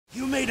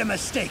You made a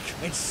mistake,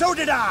 and so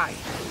did I.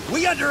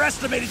 We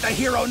underestimated the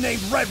hero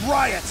named Red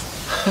Riot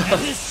and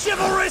his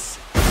chivalrous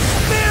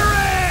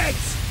spirit!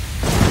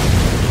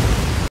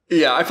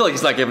 Yeah, I feel like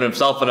he's not giving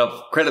himself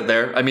enough credit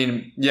there. I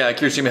mean, yeah,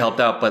 Kirishima helped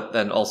out, but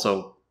then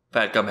also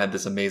Fat Gum had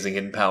this amazing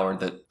hidden power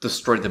that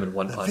destroyed them in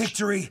one punch. The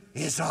victory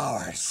is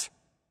ours.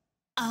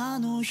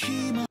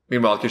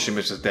 Meanwhile,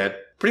 Kirishima's just dead.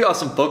 Pretty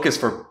awesome focus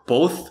for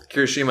both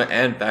Kirishima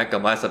and Fat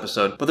Gum last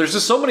episode. But there's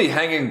just so many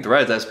hanging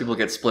threads as people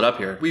get split up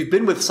here. We've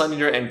been with Sun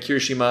Eater and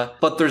Kirishima,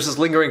 but there's this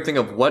lingering thing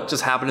of what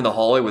just happened in the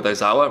hallway with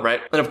Aizawa,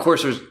 right? And of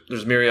course,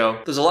 there's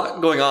Mirio. There's a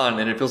lot going on,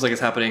 and it feels like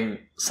it's happening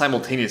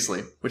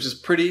simultaneously, which is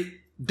pretty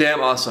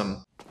damn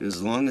awesome.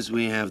 As long as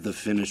we have the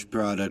finished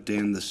product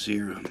and the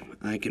serum,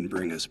 I can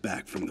bring us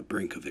back from the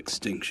brink of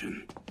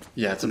extinction.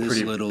 Yeah, it's a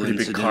pretty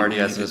big card he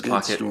has in his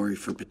pocket. Story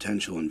for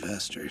potential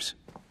investors.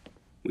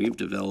 We've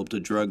developed a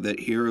drug that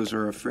heroes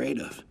are afraid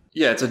of.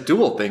 Yeah, it's a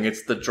dual thing.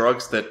 It's the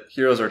drugs that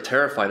heroes are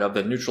terrified of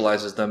that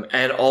neutralizes them,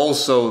 and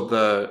also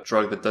the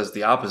drug that does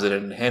the opposite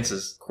and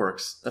enhances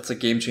quirks. That's a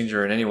game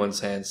changer in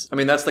anyone's hands. I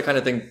mean, that's the kind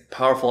of thing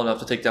powerful enough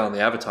to take down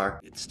the Avatar.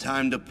 It's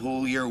time to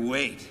pull your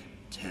weight,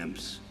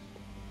 Temps.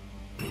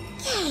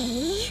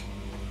 Okay.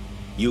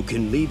 You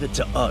can leave it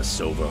to us,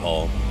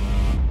 Overhaul.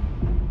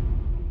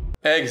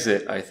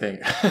 Exit, I think.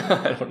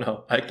 I don't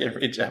know. I can't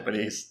read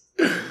Japanese.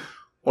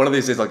 One of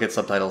these days I'll get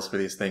subtitles for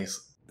these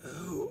things.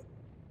 Who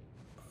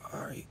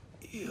are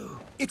you?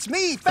 It's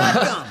me, Fat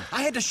Gum!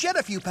 I had to shed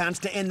a few pounds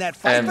to end that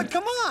fight, but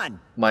come on!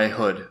 My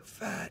hood.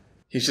 Fat.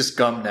 He's just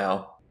Gum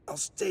now. I'll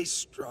stay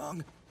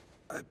strong.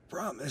 I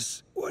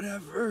promise.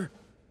 Whatever.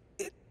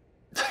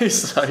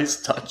 He's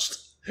touched.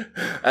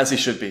 As he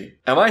should be.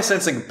 Am I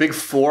sensing Big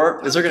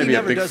Four? Is there going to be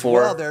a Big Four? He never does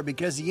well there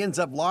because he ends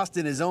up lost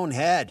in his own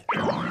head.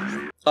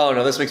 Oh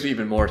no, this makes me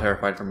even more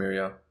terrified for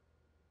Mirio.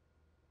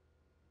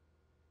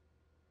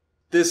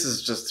 This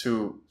is just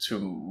too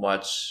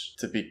much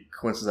to be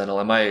coincidental.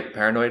 Am I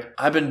paranoid?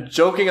 I've been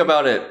joking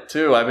about it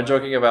too. I've been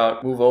joking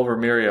about move over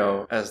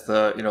Mirio as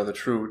the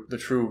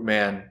true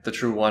man, the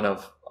true one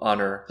of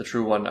honor, the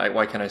true one.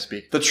 Why can't I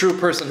speak? The true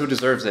person who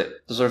deserves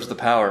it, deserves the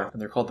power. And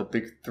they're called the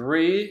Big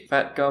Three.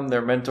 Fat Gum,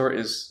 their mentor,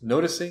 is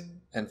noticing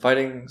and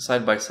fighting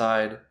side by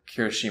side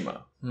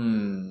Kirishima.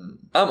 I'm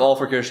all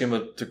for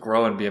Kirishima to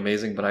grow and be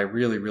amazing, but I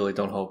really, really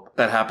don't hope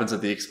that happens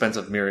at the expense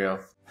of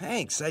Mirio.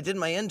 Thanks. I did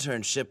my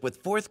internship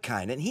with Fourth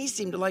Kind, and he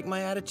seemed to like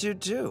my attitude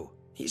too.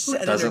 He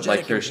said doesn't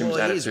like energetic Kirishima's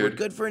employees were attitude?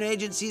 good for an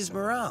agency's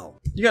morale.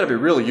 You gotta be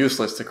real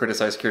useless to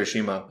criticize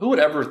Kirishima. Who would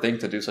ever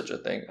think to do such a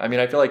thing? I mean,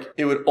 I feel like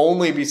it would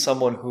only be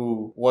someone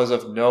who was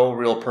of no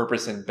real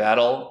purpose in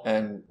battle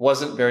and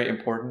wasn't very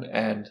important,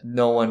 and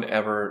no one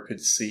ever could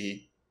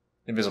see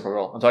Invisible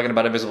Girl. I'm talking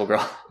about Invisible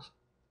Girl.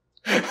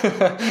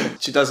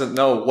 She doesn't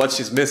know what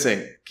she's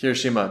missing.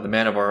 Kirishima, the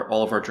man of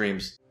all of our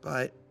dreams.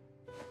 But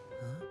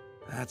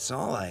that's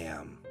all I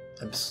am.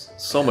 I'm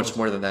so much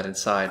more than that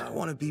inside. I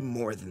want to be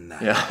more than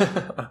that.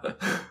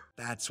 Yeah.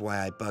 That's why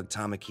I bugged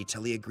Tamaki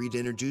till he agreed to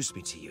introduce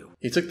me to you.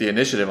 He took the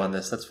initiative on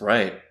this. That's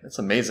right. That's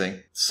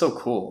amazing. It's so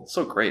cool. It's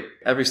so great.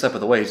 Every step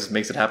of the way, he just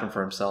makes it happen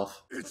for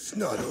himself. It's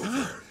not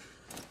over.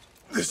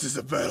 This is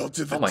a battle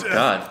to the death. Oh my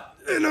god.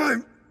 And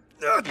I'm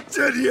not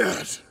dead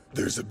yet.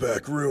 There's a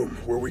back room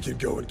where we can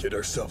go and get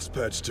ourselves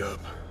patched up.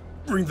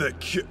 Bring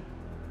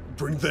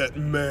that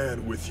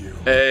man with you.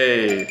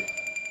 Hey.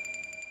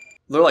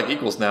 They're like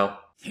equals now.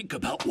 Think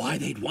about why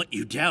they'd want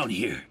you down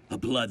here. A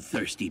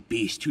bloodthirsty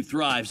beast who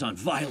thrives on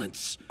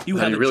violence. You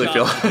How have do you really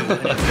feel?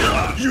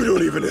 You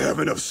don't even have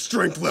enough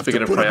strength left Speaking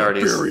to of put up a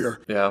priorities. barrier.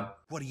 Yeah.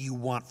 What do you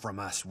want from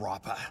us,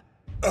 Rappa?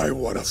 I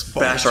want to fight.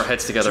 Bash our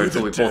heads together to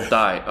until the we both death.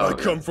 die. Oh, I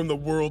come from the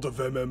world of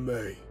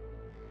MMA.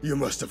 You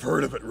must have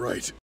heard of it,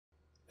 right?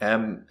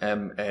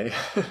 MMA.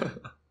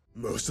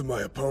 Most of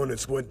my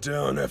opponents went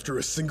down after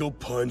a single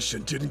punch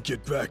and didn't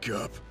get back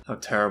up. How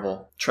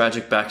terrible.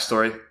 Tragic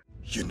backstory.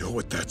 You know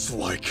what that's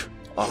like?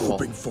 Awful.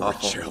 Hoping for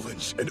Awful. a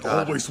challenge and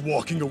God. always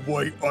walking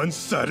away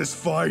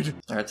unsatisfied.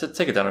 Alright,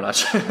 take it down a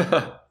notch.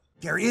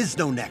 There is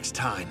no next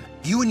time.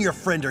 You and your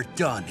friend are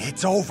done.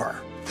 It's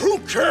over. Who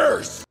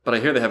cares? But I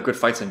hear they have good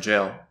fights in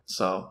jail,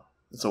 so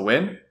it's a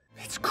win?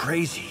 It's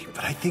crazy,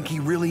 but I think he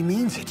really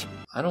means it.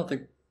 I don't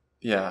think...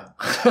 Yeah.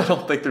 I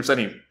don't think there's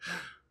any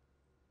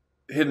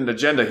hidden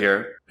agenda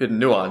here. Hidden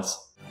nuance.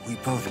 We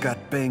both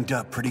got banged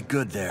up pretty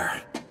good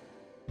there.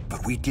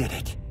 But we did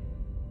it.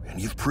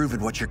 And you've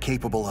proven what you're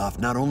capable of,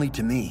 not only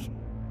to me,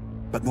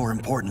 but more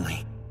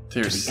importantly, To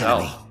the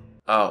yourself. enemy.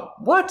 Oh,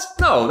 what?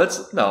 No,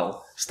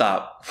 no.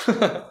 Stop.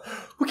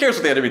 Who cares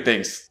what the enemy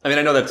thinks? I mean,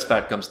 I know that's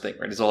Fat Gum's thing,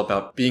 right? It's all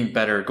about being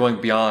better,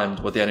 going beyond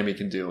what the enemy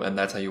can do, and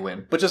that's how you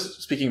win. But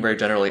just speaking very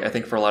generally, I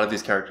think for a lot of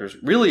these characters,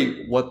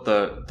 really what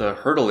the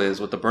hurdle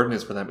is, what the burden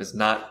is for them is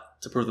not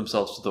to prove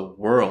themselves to the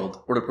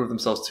world, or to prove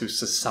themselves to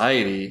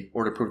society,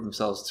 or to prove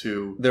themselves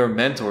to their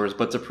mentors,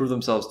 but to prove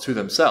themselves to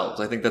themselves.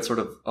 I think that's sort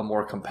of a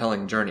more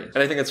compelling journey. And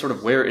I think that's sort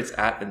of where it's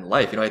at in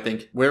life. You know, I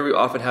think where we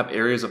often have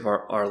areas of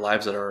our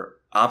lives that are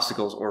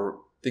obstacles or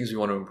things we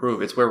want to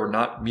improve. It's where we're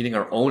not meeting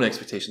our own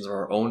expectations or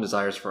our own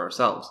desires for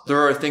ourselves.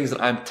 There are things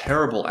that I'm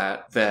terrible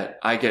at that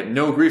I get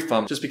no grief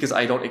from just because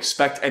I don't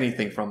expect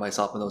anything from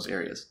myself in those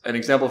areas. An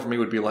example for me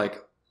would be like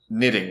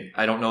knitting.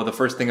 I don't know the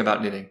first thing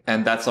about knitting,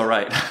 and that's all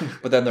right.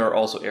 But then there are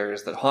also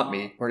areas that haunt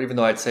me, where even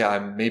though I'd say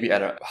I'm maybe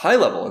at a high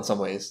level in some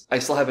ways, I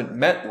still haven't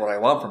met what I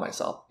want for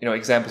myself. You know,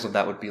 examples of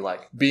that would be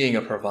like being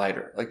a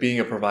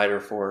provider,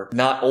 for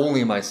not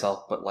only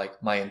myself, but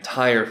like my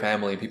entire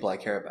family and people I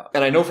care about.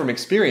 And I know from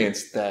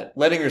experience that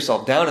letting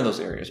yourself down in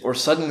those areas, or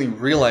suddenly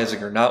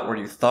realizing you're not where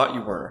you thought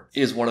you were,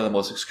 is one of the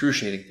most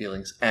excruciating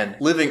feelings. And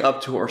living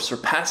up to or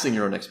surpassing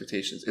your own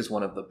expectations is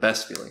one of the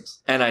best feelings.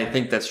 And I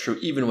think that's true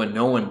even when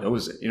no one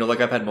knows it. You know, like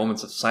I've had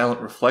moments of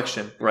silent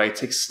reflection where I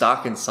take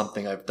stock in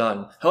something I've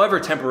done, however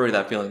temporary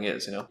that feeling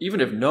is, you know. Even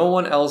if no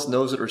one else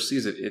knows it or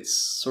sees it, it's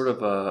sort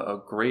of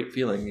a great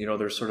feeling. You know,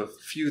 there's sort of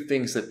few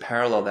things that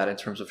parallel that in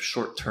terms of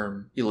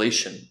short-term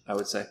elation, I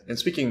would say. And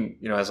speaking,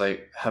 you know, as I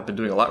have been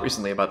doing a lot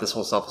recently about this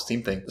whole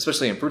self-esteem thing,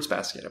 especially in Fruits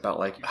Basket, about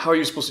like, how are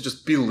you supposed to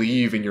just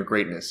believe in your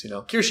greatness, you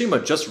know?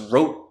 Kirishima just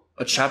wrote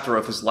a chapter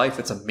of his life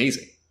that's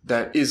amazing.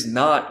 That is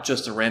not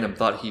just a random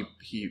thought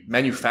he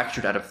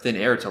manufactured out of thin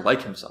air to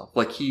like himself.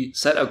 Like, he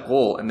set a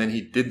goal and then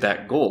he did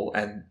that goal,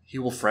 and he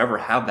will forever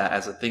have that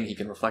as a thing he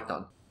can reflect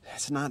on.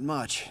 It's not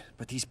much,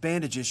 but these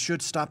bandages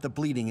should stop the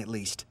bleeding at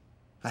least.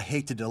 I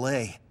hate to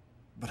delay,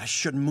 but I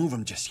shouldn't move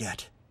him just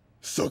yet.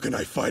 So can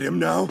I fight him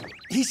now?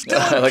 He's still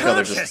I like how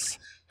they're unconscious! just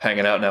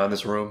hanging out now in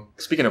this room.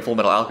 Speaking of Full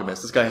Metal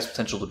Alchemist, this guy has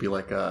potential to be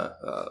like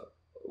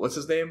what's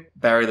his name?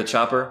 Barry the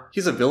Chopper.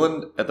 He's a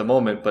villain at the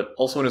moment, but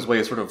also in his way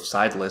is sort of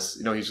sideless.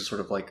 You know, he's just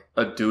sort of like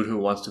a dude who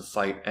wants to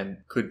fight and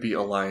could be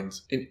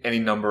aligned in any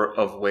number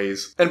of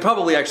ways. And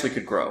probably actually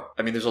could grow.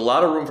 I mean, there's a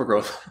lot of room for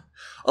growth.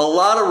 A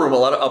lot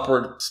of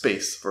upward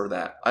space for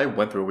that. I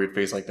went through a weird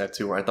phase like that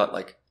too, where I thought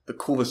like, the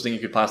coolest thing you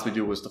could possibly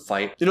do was to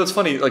fight. You know, it's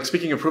funny, like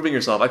speaking of proving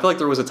yourself, I feel like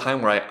there was a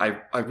time where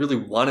I really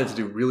wanted to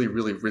do really,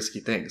 really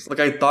risky things. Like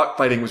I thought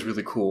fighting was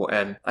really cool,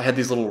 and I had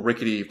these little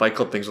rickety Fight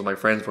Club things with my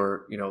friends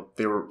where, you know,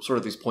 they were sort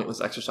of these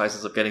pointless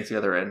exercises of getting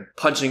together and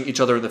punching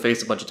each other in the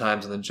face a bunch of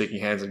times and then shaking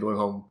hands and going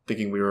home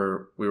thinking we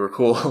were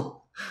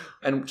cool.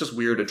 And just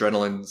weird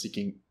adrenaline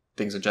seeking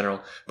things in general.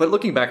 But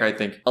looking back, I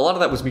think a lot of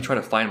that was me trying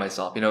to find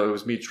myself. You know, it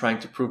was me trying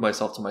to prove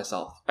myself to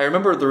myself. I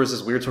remember there was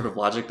this weird sort of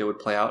logic that would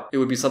play out. It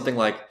would be something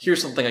like,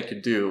 here's something I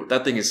could do.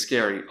 That thing is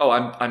scary. Oh,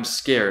 I'm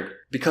scared.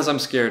 Because I'm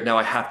scared, now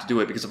I have to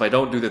do it, because if I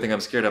don't do the thing I'm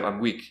scared of, I'm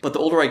weak. But the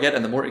older I get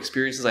and the more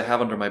experiences I have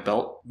under my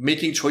belt,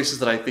 making choices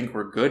that I think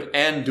were good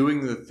and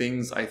doing the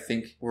things I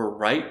think were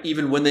right,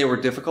 even when they were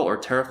difficult or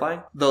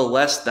terrifying, the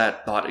less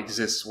that thought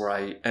exists where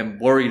I am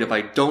worried if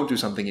I don't do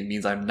something, it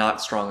means I'm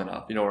not strong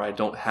enough, you know, or I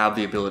don't have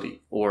the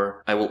ability,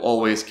 or I will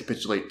always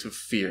capitulate to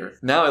fear.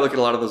 Now I look at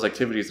a lot of those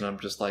activities and I'm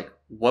just like,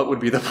 what would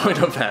be the point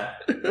of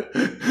that?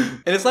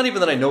 And it's not even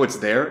that I know it's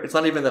there. It's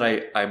not even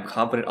that I'm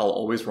confident I'll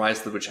always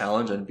rise to the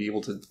challenge and be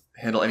able to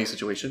handle any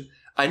situation.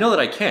 I know that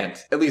I can't,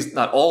 at least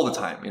not all the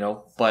time, you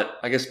know, but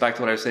I guess back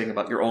to what I was saying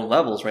about your own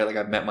levels, right? Like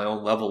I've met my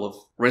own level of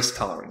risk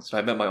tolerance.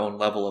 I've met my own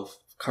level of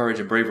courage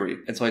and bravery.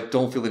 And so I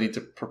don't feel the need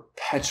to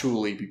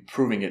perpetually be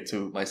proving it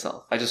to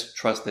myself. I just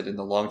trust that in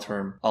the long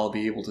term, I'll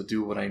be able to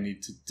do what I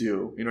need to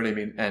do. You know what I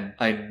mean? And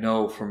I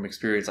know from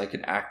experience I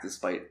can act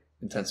despite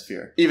intense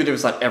fear, even if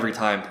it's not every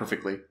time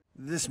perfectly.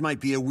 This might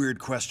be a weird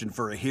question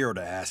for a hero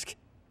to ask,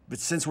 but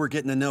since we're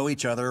getting to know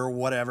each other or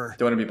whatever...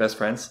 Do you want to be best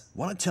friends?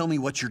 Want to tell me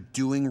what you're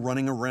doing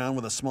running around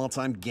with a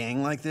small-time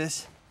gang like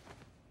this?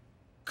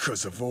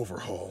 'Cause of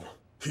Overhaul.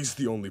 He's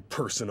the only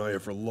person I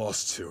ever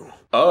lost to.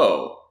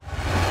 Oh.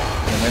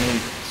 And then he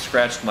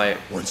scratched my...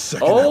 1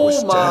 second I was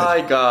dead. Oh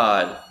my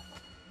god.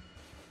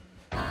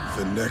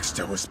 The next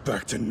I was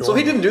back to normal. So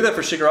he didn't do that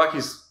for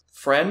Shigaraki's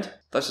friend?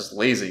 That's just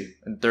lazy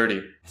and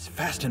dirty. As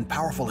fast and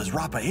powerful as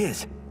Rappa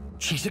is,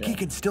 Chisaki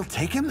can still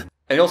take him?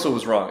 And he also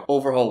was wrong.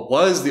 Overhaul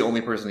was the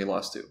only person he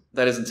lost to.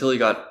 That is until he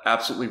got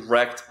absolutely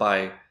wrecked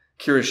by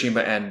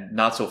Kirishima and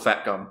Not So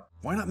Fat Gum.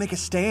 Why not make a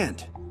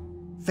stand?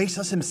 Face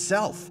us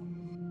himself.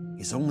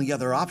 His only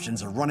other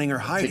options are running or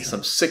hiding. Take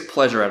some sick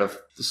pleasure out of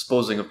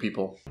disposing of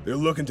people. They're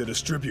looking to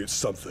distribute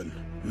something.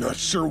 Not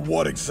sure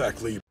what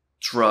exactly.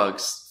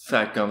 Drugs.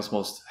 Fat Gum's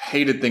most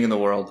hated thing in the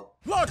world.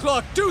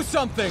 Lock, do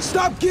something!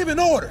 Stop giving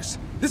orders!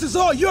 This is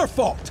all your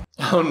fault!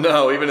 Oh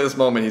no, even in this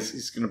moment,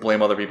 he's gonna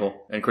blame other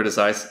people and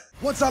criticize.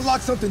 Once I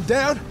lock something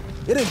down,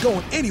 it ain't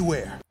going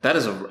anywhere. That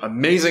is an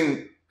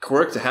amazing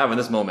quirk to have in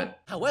this moment.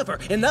 However,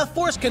 enough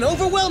force can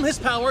overwhelm his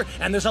power,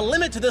 and there's a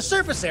limit to the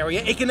surface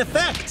area it can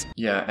affect.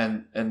 Yeah,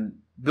 and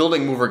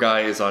building mover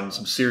guy is on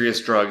some serious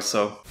drugs,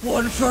 so...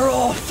 One for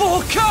all,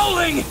 full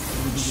cowling!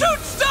 Shoot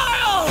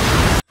style!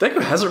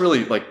 Deku hasn't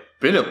really, like,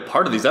 been a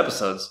part of these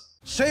episodes.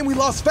 Shame we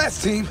lost Fat's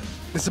team.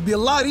 This would be a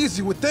lot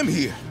easier with them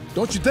here.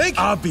 Don't you think?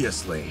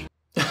 Obviously.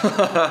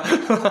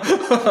 That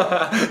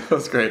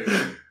was great.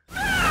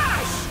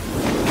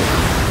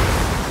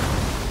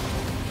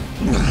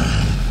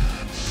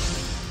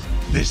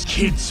 This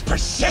kid's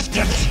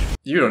persistent.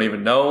 You don't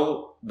even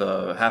know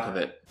the half of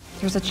it.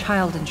 There's a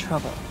child in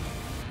trouble.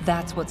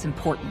 That's what's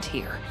important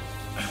here.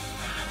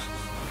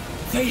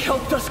 They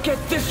helped us get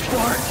this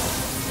far.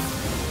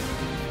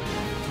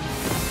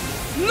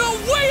 No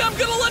way I'm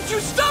gonna let you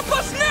stop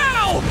us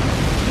now!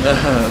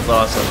 That's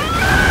awesome.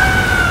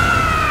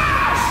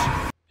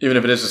 Even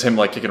if it is just him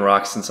like kicking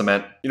rocks in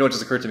cement. You know what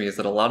just occurred to me is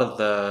that a lot of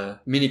the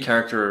mini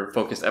character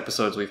focused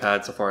episodes we've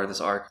had so far in this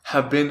arc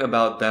have been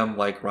about them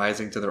like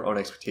rising to their own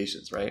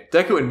expectations, right?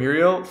 Deku and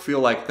Mirio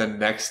feel like the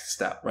next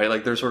step, right?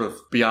 Like they're sort of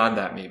beyond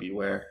that maybe,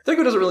 where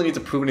Deku doesn't really need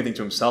to prove anything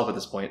to himself at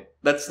this point.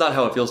 That's not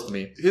how it feels to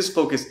me. His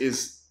focus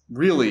is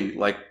really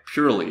like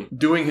purely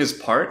doing his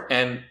part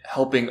and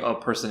helping a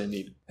person in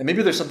need. And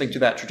maybe there's something to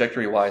that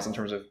trajectory wise in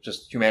terms of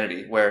just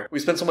humanity, where we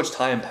spend so much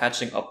time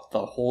patching up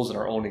the holes in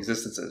our own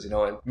existences, you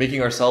know, and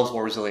making ourselves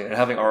more resilient and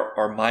having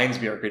our minds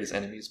be our greatest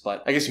enemies.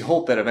 But I guess you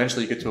hope that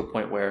eventually you get to a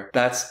point where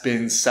that's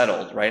been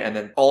settled, right? And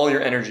then all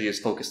your energy is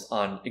focused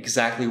on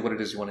exactly what it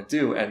is you want to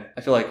do. And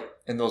I feel like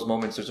in those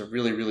moments, there's a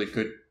really, really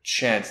good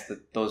chance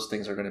that those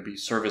things are going to be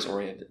service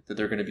oriented, that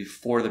they're going to be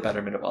for the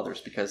betterment of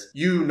others, because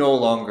you no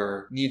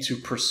longer need to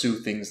pursue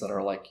things that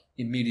are like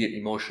immediate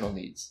emotional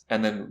needs.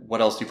 And then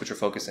what else do you put your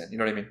focus in? You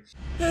know what I mean?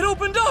 It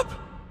opened up!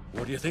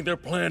 What do you think they're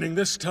planning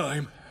this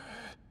time?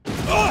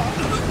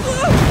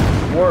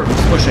 More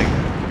pushing.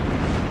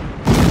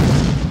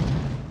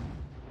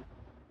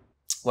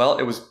 Well,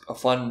 it was a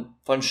fun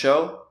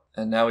show,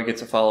 and now we get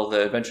to follow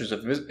the adventures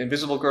of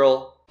Invisible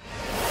Girl.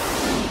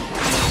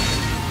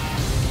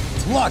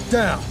 Locked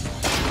down.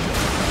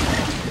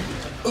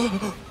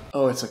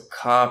 Oh, it's a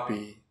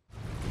copy.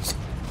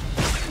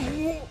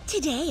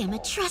 Today I'm a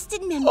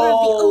trusted member of the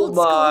old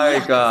school. Oh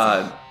my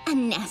god. A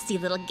nasty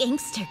little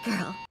gangster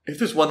girl. If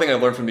there's one thing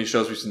I've learned from these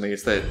shows recently,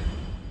 it's that...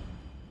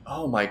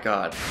 Oh my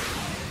god.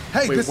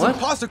 Hey, wait, this what?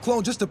 imposter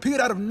clone just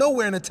appeared out of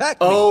nowhere and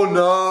attacked me. Oh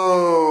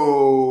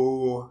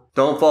no!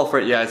 Don't fall for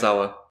it, yeah,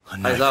 Aizawa.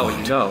 Aizawa,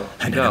 you know.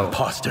 And an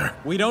imposter.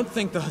 We don't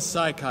think the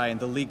Hasaikai and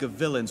the League of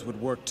Villains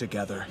would work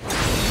together.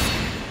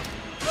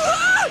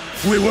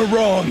 We were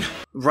wrong.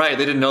 Right,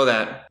 they didn't know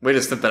that. Way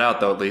to snip that out,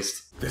 though, at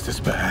least. This is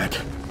bad.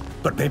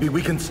 But maybe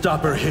we can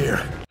stop her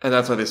here. And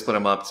that's why they split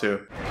him up,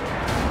 too.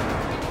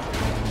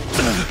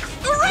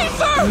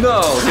 Eraser!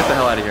 No! Get the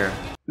hell out of here.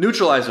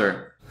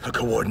 Neutralizer. A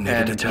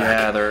coordinated attack.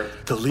 Yeah, they're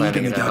the League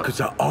and the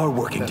Yakuza are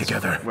working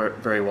together.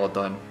 Very well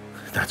done.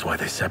 That's why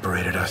they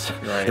separated us.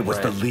 Right, it was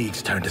the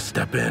League's turn to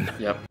step in.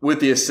 Yep.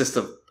 With the assist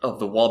of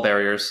the wall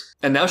barriers.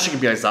 And now she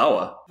can be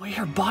Aizawa. The way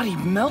her body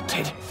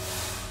melted.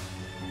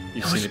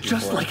 You've it seen was it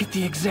just before. like at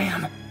the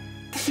exam.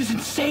 This is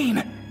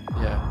insane.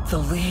 Yeah. The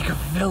League of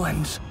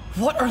Villains.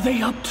 What are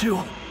they up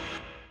to?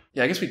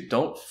 Yeah, I guess we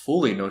don't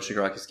fully know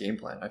Shigaraki's game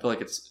plan. I feel like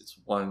it's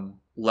one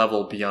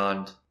level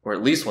beyond, or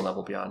at least one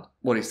level beyond,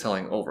 what he's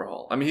telling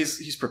Overhaul. I mean,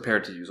 he's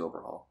prepared to use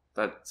Overhaul.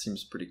 That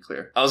seems pretty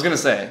clear. I was going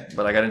to say,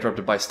 but I got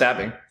interrupted by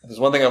stabbing. If there's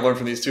one thing I've learned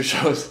from these two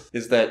shows,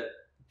 is that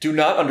do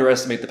not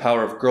underestimate the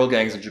power of girl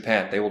gangs in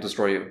Japan. They will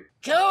destroy you.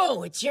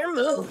 Go, it's your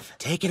move.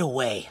 Take it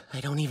away. I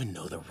don't even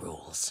know the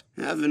rules.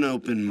 Have an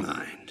open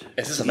mind.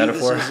 Is this a See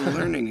metaphor? This is a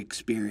learning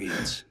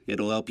experience.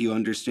 It'll help you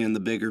understand the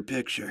bigger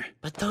picture.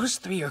 But those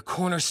three are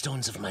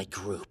cornerstones of my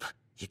group.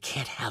 You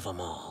can't have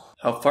them all.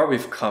 How far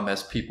we've come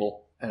as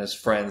people and as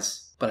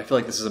friends, but I feel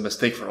like this is a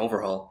mistake for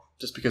Overhaul,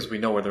 just because we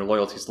know where their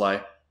loyalties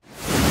lie.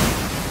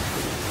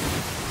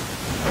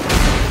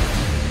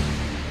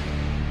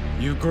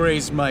 You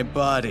grazed my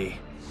body.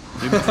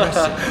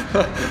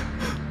 Impressive.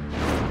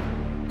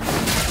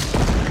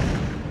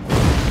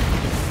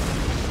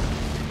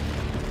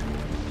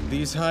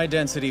 These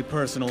high-density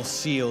personal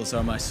seals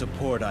are my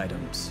support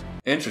items.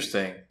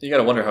 Interesting. You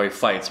gotta wonder how he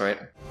fights, right?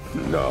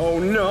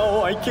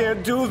 No, I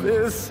can't do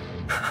this.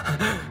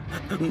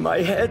 My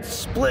head's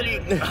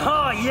splitting.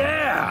 Oh,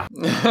 yeah!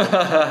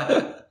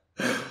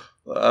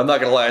 I'm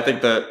not gonna lie, I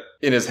think that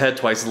in his head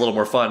twice is a little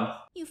more fun.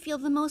 You feel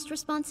the most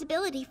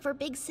responsibility for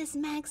Big Sis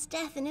Mag's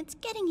death, and it's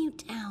getting you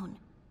down.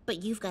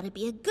 But you've got to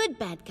be a good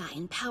bad guy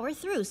and power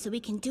through so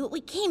we can do what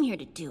we came here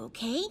to do,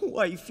 okay?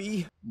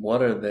 Wifey.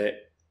 What are they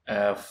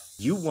after?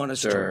 You want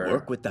us to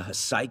work with the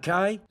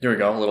Hasaikai? Here we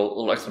go, a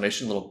little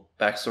explanation, a little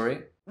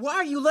backstory. Why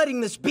are you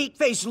letting this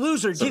beat-faced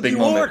loser It's a give big you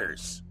moment.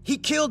 orders? He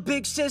killed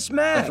Big Sis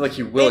Mag. I feel like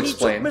he will and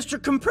explain. He took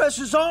Mr.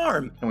 Compressor's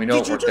arm. And we know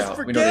Did it you worked just out.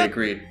 Forget? We know they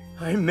agreed.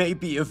 I may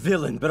be a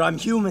villain, but I'm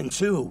human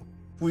too.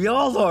 We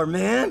all are,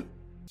 man.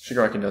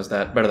 Shigaraki knows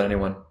that better than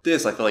anyone.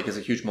 This, I feel like, is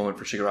a huge moment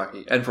for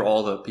Shigaraki and for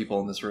all the people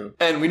in this room.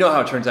 And we know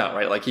how it turns out,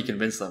 right? Like, he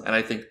convinced them. And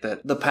I think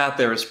that the path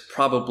there is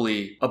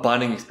probably a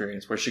bonding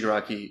experience where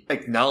Shigaraki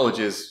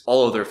acknowledges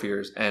all of their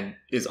fears and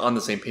is on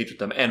the same page with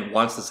them and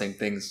wants the same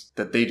things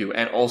that they do,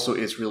 and also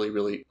is really,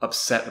 really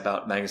upset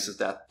about Magnus's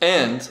death.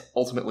 And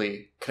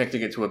ultimately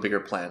connecting it to a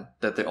bigger plan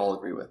that they all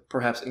agree with.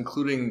 Perhaps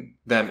including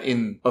them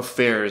in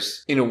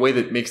affairs in a way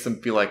that makes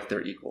them feel like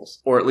they're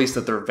equals, or at least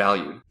that they're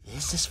valued.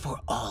 This is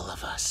for all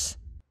of us.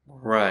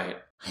 Right.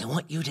 I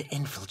want you to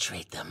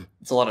infiltrate them.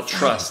 It's a lot of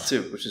trust,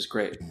 too, which is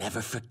great. Never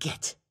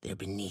forget they're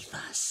beneath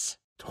us.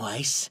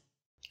 Twice.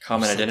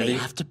 Common you said identity. They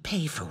have to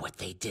pay for what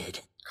they did.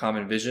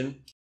 Common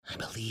vision. I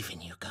believe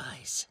in you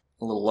guys.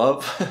 A little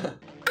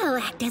love. I'll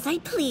act as I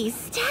please.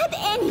 Stab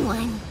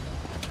anyone.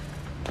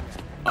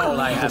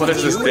 All I have What to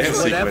is this do dance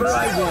is whatever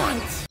sequence? I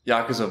want.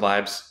 Yakuza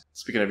vibes.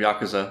 Speaking of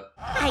Yakuza.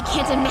 I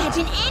can't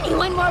imagine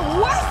anyone more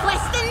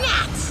worthless than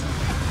that!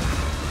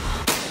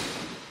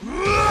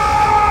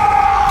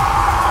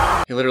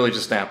 He literally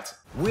just snapped.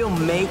 We'll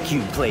make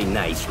you play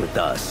nice with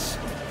us.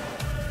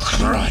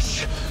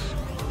 Crush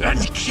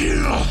and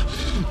kill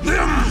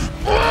them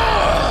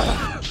all!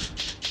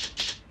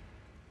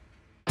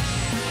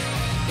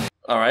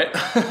 All right.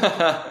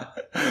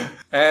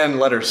 And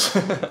letters.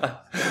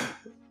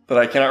 That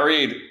I cannot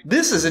read.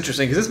 This is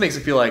interesting because this makes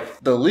it feel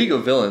like the League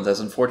of Villains, as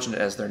unfortunate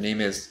as their name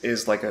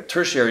is like a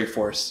tertiary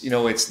force. You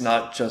know, it's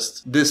not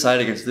just this side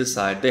against this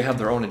side. They have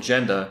their own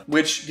agenda,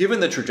 which, given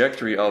the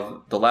trajectory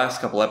of the last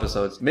couple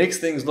episodes, makes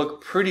things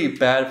look pretty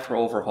bad for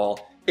Overhaul,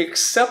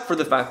 except for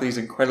the fact that he's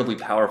incredibly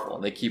powerful,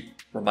 and they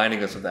keep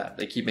reminding us of that.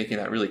 They keep making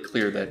that really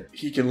clear that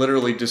he can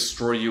literally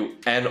destroy you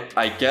and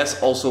I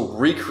guess also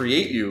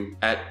recreate you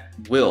at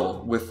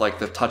will with like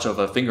the touch of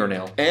a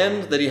fingernail,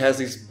 and that he has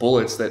these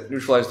bullets that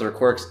neutralize their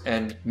quirks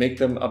and make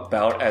them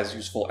about as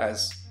useful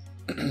as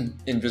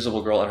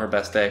Invisible Girl on her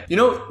best day. You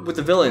know, with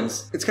the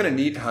villains, it's kind of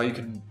neat how you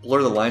can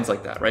blur the lines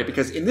like that, right?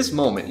 Because in this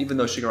moment, even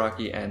though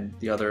Shigaraki and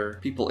the other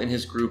people in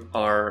his group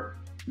are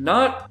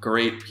not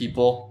great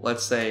people,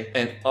 let's say,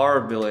 and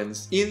are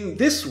villains, in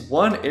this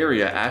one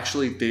area,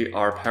 actually, they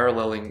are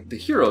paralleling the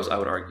heroes, I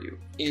would argue,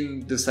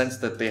 in the sense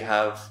that they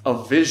have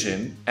a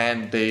vision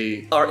and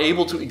they are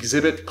able to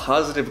exhibit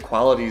positive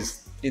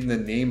qualities in the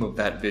name of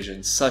that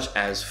vision, such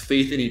as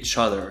faith in each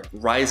other,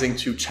 rising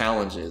to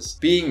challenges,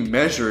 being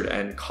measured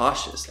and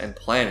cautious and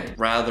planning,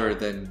 rather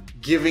than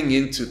giving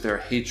into their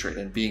hatred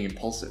and being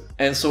impulsive.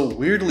 And so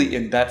weirdly,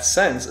 in that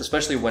sense,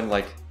 especially when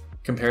like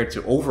compared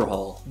to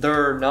Overhaul,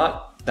 they're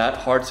not that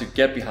hard to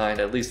get behind,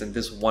 at least in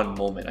this one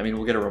moment. I mean,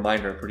 we'll get a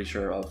reminder, I'm pretty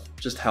sure, of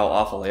just how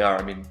awful they are.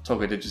 I mean,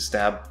 Toga did just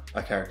stab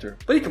a character,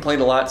 but he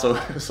complained a lot, so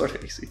it was sort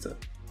of easy to...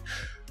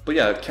 But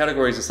yeah,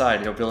 categories aside,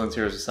 you know, villains,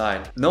 heroes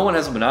aside, no one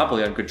has a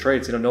monopoly on good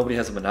traits. You know, nobody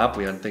has a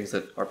monopoly on things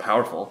that are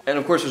powerful. And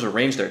of course, there's a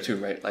range there too,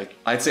 right? Like,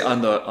 I'd say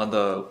on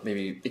the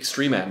maybe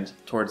extreme end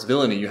towards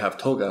villainy, you have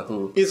Toga,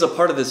 who is a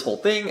part of this whole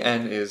thing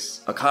and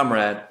is a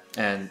comrade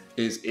and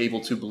is able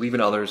to believe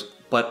in others,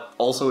 but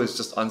also is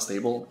just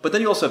unstable. But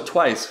then you also have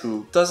Twice,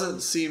 who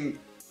doesn't seem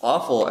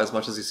awful as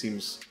much as he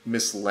seems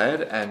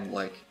misled and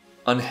like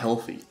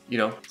unhealthy, you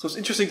know? So it's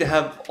interesting to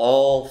have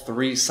all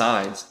three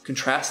sides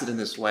contrasted in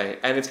this way,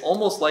 and it's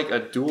almost like a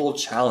dual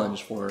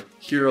challenge for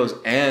heroes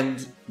and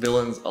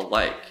villains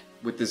alike,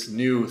 with this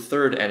new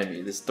third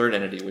enemy, this third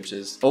entity, which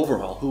is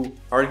Overhaul, who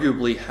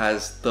arguably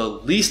has the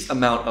least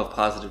amount of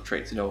positive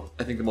traits. You know,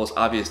 I think the most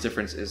obvious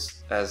difference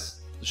is,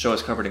 as the show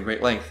is covered in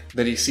great length,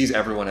 that he sees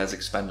everyone as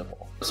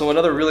expendable. So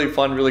another really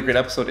fun, really great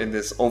episode in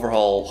this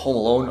Overhaul Home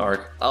Alone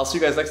arc. I'll see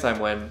you guys next time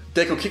when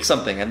Deku kicks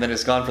something and then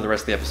is gone for the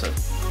rest of the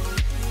episode.